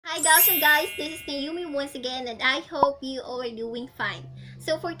Hi guys, this is Naomi once again and I hope you all are doing fine.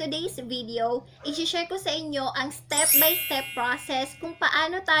 So for today's video, i-share ko sa inyo ang step-by-step process kung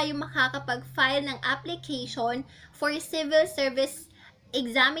paano tayo makakapag-file ng application for civil service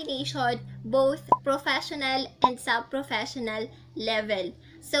examination, both professional and sub-professional level.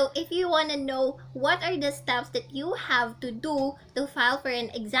 So if you want to know what are the steps that you have to do to file for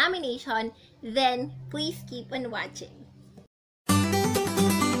an examination, then please keep on watching.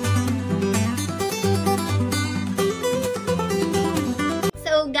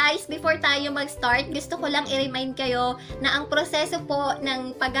 So guys, before tayo mag-start, gusto ko lang i-remind kayo na ang proseso po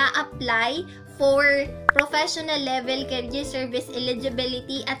ng pag-a-apply for professional level career service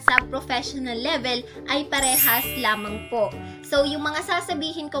eligibility at sub-professional level ay parehas lamang po. So, yung mga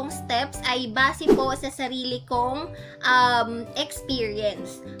sasabihin kong steps ay base po sa sarili kong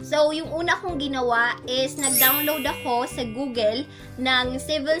experience. So, yung una kong ginawa is nag-download ako sa Google ng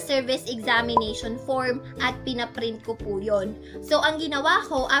Civil Service Examination Form at pinaprint ko po yun. So, ang ginawa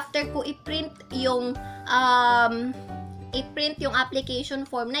ko, after ko i-print yung application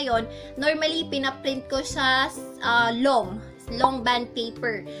form na yon, normally pinaprint ko sa long band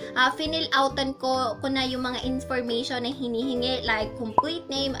paper. Fill outan ko na yung mga information na hinihingi like complete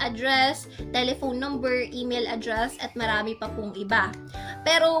name, address, telephone number, email address, at marami pa pong iba.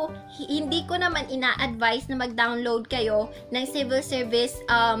 Pero hindi ko naman ina-advise na mag-download kayo ng civil service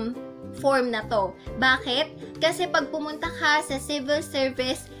form na to. Bakit? Kasi pag pumunta ka sa civil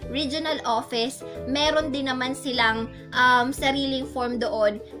service regional office, meron din naman silang sariling form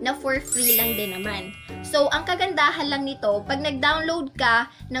doon na for free lang din naman. So, ang kagandahan lang nito, pag nag-download ka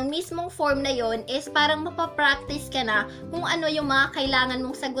ng mismong form na yon is parang mapapractice ka na kung ano yung mga kailangan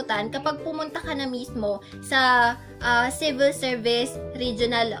mong sagutan kapag pumunta ka na mismo sa civil service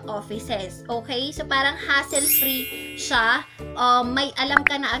regional offices. Okay? So, parang hassle-free siya. May alam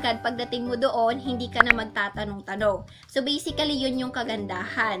ka na agad pagdating mo doon, hindi ka na magtatanong-tanong. So, basically, yun yung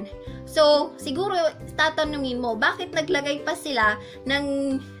kagandahan. So, siguro, tatanungin mo, bakit naglagay pa sila ng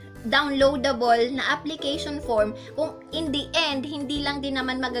downloadable na application form kung in the end, hindi lang din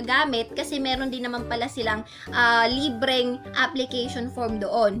naman magagamit kasi meron din naman pala silang libreng application form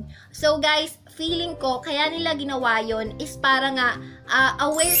doon. So guys, feeling ko, kaya nila ginawa yon is para nga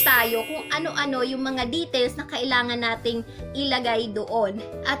aware tayo kung ano-ano yung mga details na kailangan nating ilagay doon.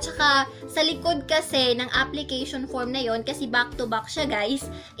 At saka, sa likod kasi ng application form na yon, kasi back-to-back siya guys,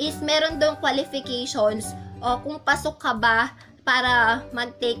 is meron doon qualifications o kung pasok ka ba para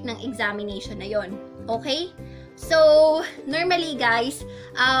mag-take ng examination na yon. Okay? So, normally guys,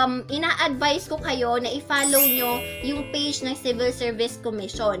 ina-advise ko kayo na i-follow nyo yung page ng Civil Service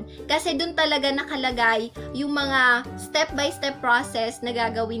Commission. Kasi dun talaga nakalagay yung mga step-by-step process na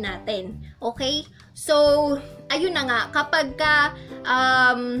gagawin natin. Okay? So, ayun na nga, kapag ka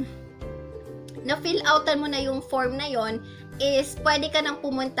na-fill outan mo na yung form na yon, is pwede ka nang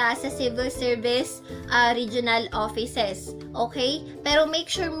pumunta sa civil service regional offices. Okay? Pero make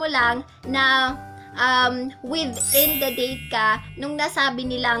sure mo lang na within the date ka nung nasabi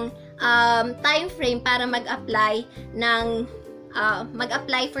nilang time frame para mag-apply ng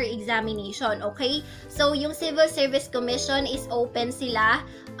mag-apply for examination. Okay? So, yung Civil Service Commission is open sila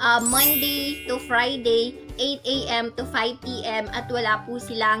Monday to Friday, 8 a.m. to 5 p.m. at wala po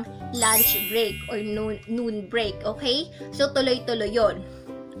silang lunch break or noon break. Okay? So, tuloy-tuloy yun.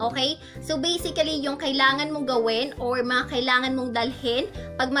 Okay? So, basically, yung kailangan mong gawin or mga kailangan mong dalhin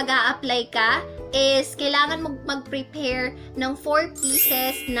pag mag-a-apply ka is kailangan mong mag-prepare ng 4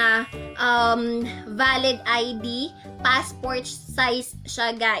 pieces na valid ID, passport size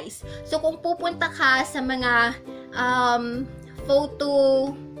siya guys. So, kung pupunta ka sa mga photo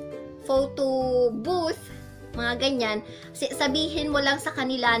booth, mga ganyan, sabihin mo lang sa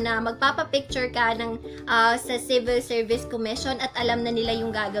kanila na magpapapicture ka ng sa Civil Service Commission at alam na nila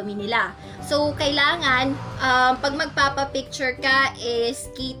yung gagawin nila. So, kailangan pag magpapapicture ka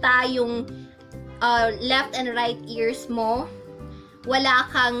is kita yung left and right ears mo.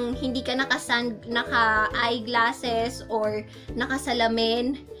 Hindi ka naka-eyeglasses or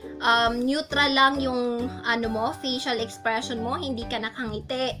nakasalamin. Neutral lang yung facial expression mo, hindi ka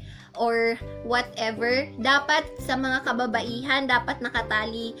nakangiti or whatever. Dapat sa mga kababaihan, dapat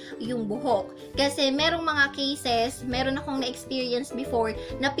nakatali yung buhok. Kasi merong mga cases, meron akong na-experience before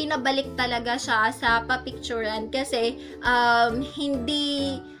na pinabalik talaga siya sa papicturan kasi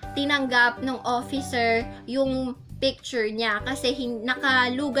hindi tinanggap ng officer yung picture niya kasi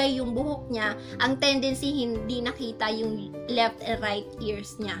nakalugay yung buhok niya, ang tendency hindi nakita yung left and right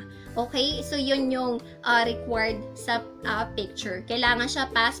ears niya. Okay? So, yun yung required sa picture. Kailangan siya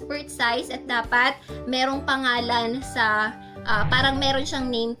passport size at dapat merong pangalan sa, parang meron siyang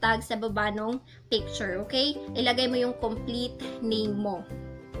name tag sa baba ng picture. Okay? Ilagay mo yung complete name mo.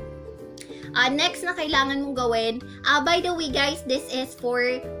 Next na kailangan mong gawin, by the way guys, this is for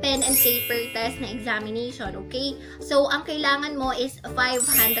pen and paper test na examination, okay? So, ang kailangan mo is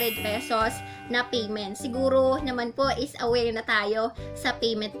 500 pesos na payment. Siguro naman po is aware na tayo sa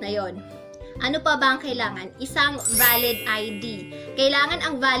payment na yon. Ano pa ba ang kailangan? Isang valid ID. Kailangan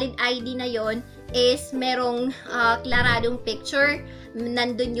ang valid ID na yon is merong klaradong picture,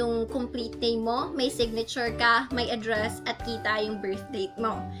 nandun yung complete name mo, may signature ka, may address, at kita yung birth date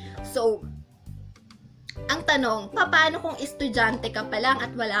mo. So, ang tanong, paano kung estudyante ka pa lang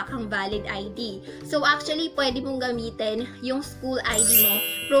at wala kang valid ID? So, actually, pwede mong gamitin yung school ID mo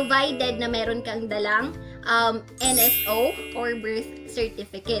provided na meron kang dalang NSO or birth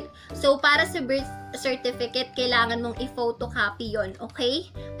certificate. So, para sa birth certificate, kailangan mong i-photocopy yon, okay?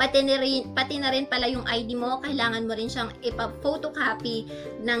 Pati na rin pala yung ID mo, kailangan mo rin siyang ipa-photocopy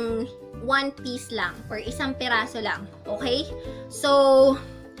ng 1 piece lang or isang piraso lang, okay? So,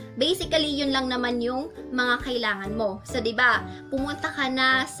 basically, yun lang naman yung mga kailangan mo. So, diba, pumunta ka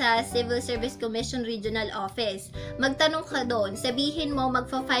na sa Civil Service Commission Regional Office. Magtanong ka doon. Sabihin mo,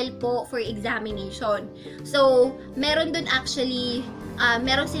 magfa-file po for examination. So, meron doon actually,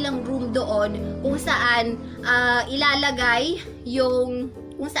 meron silang room doon kung saan ilalagay yung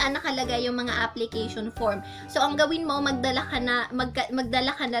kung saan nakalagay yung mga application form. So, ang gawin mo, magdala ka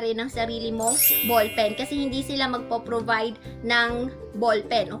na rin ng sarili mong ballpen kasi hindi sila magpo-provide ng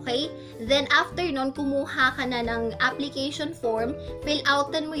ballpen, okay? Then, after nun, kumuha ka na ng application form, fill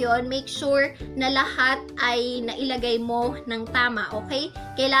outan mo yon, make sure na lahat ay nailagay mo ng tama, okay?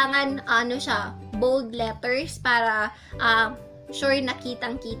 Kailangan, bold letters para sure na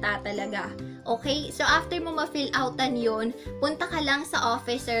kitang-kita talaga. Okay? So, after mo ma-fill outan yun, punta ka lang sa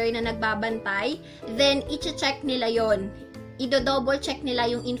officer na nagbabantay, then, i-check nila yon. I-double check nila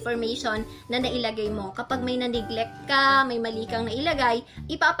yung information na nailagay mo. Kapag may na-neglect ka, may mali kang nailagay,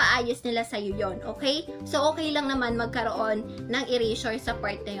 ipapaayos nila sa'yo yon. Okay? So, okay lang naman magkaroon ng erasure sa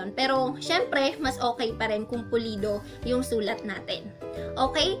part na yon. Pero, syempre, mas okay pa rin kung pulido yung sulat natin.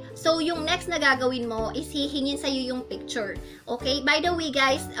 Okay? So, yung next na gagawin mo is hihingin sa'yo yung picture. Okay? By the way,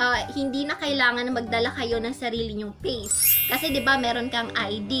 guys, hindi na kailangan na magdala kayo ng sarili nyong face. Kasi, di ba, meron kang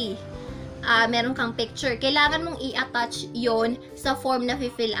ID. Meron kang picture. Kailangan mong i-attach yon sa form na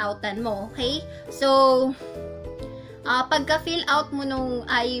fill outan mo. Okay? So, pagka-fill out mo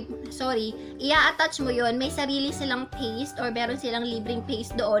i-attach mo yon, may sarili silang paste or meron silang libreng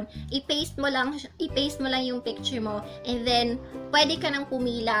paste doon. I-paste mo lang yung picture mo and then, pwede ka nang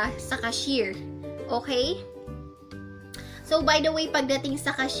pumila sa cashier. Okay? So, by the way, pagdating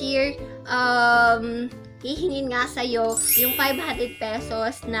sa cashier, hihingin nga sa'yo yung 500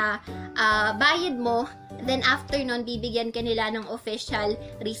 pesos na bayad mo. Then, after nun, bibigyan ka nila ng official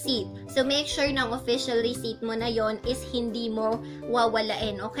receipt. So, make sure ng official receipt mo na yon is hindi mo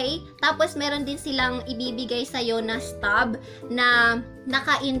wawalain, okay? Tapos, meron din silang ibibigay sa'yo na stub na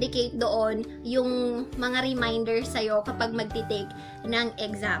naka-indicate doon yung mga reminder sa'yo kapag magtitake ng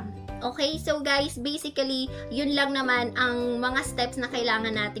exam. Okay, so guys, basically, yun lang naman ang mga steps na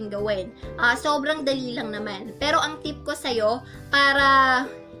kailangan nating gawin. Sobrang dali lang naman. Pero ang tip ko sa'yo, para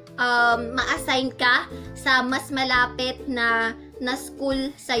ma-assign ka sa mas malapit na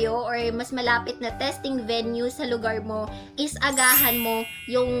school sa'yo or mas malapit na testing venue sa lugar mo, is agahan mo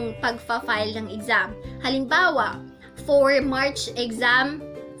yung pag-file ng exam. Halimbawa, for March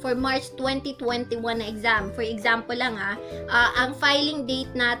 2021 na exam. For example lang ang filing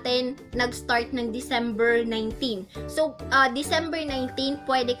date natin nag-start ng December 19. So, December 19,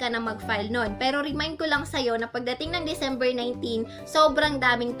 pwede ka na mag-file nun. Pero remind ko lang sa'yo na pagdating ng December 19, sobrang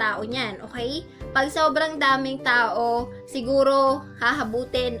daming tao niyan, okay? Pag sobrang daming tao, siguro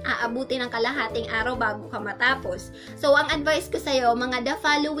aabutin ng kalahating araw bago ka matapos. So, ang advice ko sa'yo, mga the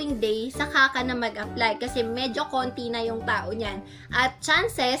following day, saka ka na mag-apply kasi medyo konti na yung tao niyan. At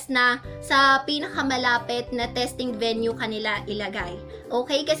chances na sa pinakamalapit na testing venue kanila ilagay.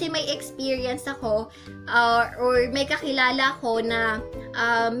 Okay? Kasi may experience ako or may kakilala ko na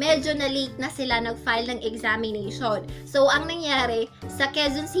medyo na late na sila nag-file ng examination. So, ang nangyari, sa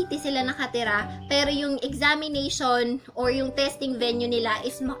Quezon City sila nakatira, pero yung examination or yung testing venue nila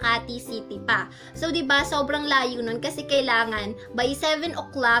is Makati City pa. So, diba, sobrang layo nun kasi kailangan by 7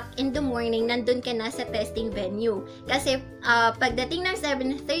 o'clock in the morning, nandun ka na sa testing venue. Kasi, pagdating ng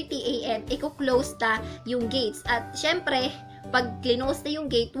 7:30 a.m., i-close na yung gates. At, syempre, pag close na yung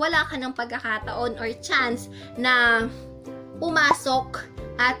gate, wala ka ng pagkakataon or chance na pumasok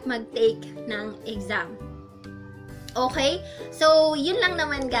at mag-take ng exam. Okay? So, yun lang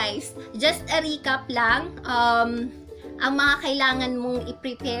naman guys. Just a recap lang. Ang mga kailangan mong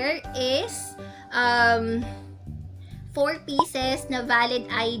i-prepare is 4 pieces na valid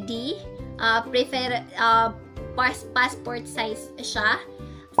ID. Passport size siya.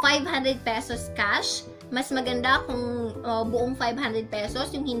 500 pesos cash. Mas maganda kung buong 500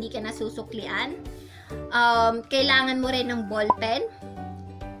 pesos, yung hindi ka nasusuklian. Kailangan mo rin ng ballpen.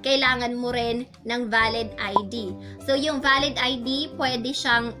 Kailangan mo rin ng valid ID. So, yung valid ID, pwede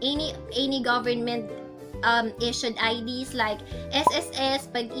siyang any government issued IDs like SSS,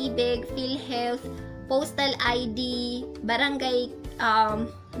 Pag-ibig, PhilHealth, Postal ID, Barangay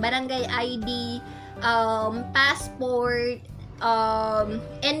ID, passport,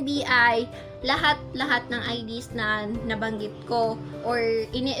 NBI, lahat ng IDs na nabanggit ko or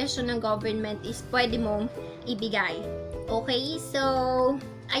ini-issue ng government is pwede mong ibigay. Okay? So,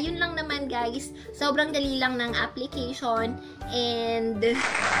 ayun lang naman guys. Sobrang dali lang ng application and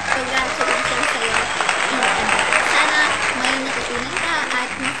congratulations sa'yo. Sana may natutunan ka at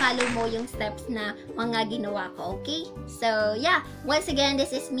ma-follow mo yung steps na mga ginawa ko. Okay? So, yeah. Once again, this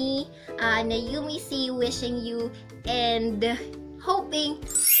is me, Naomi C, wishing you and hoping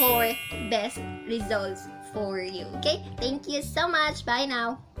for best results for you. Okay? Thank you so much. Bye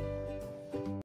now.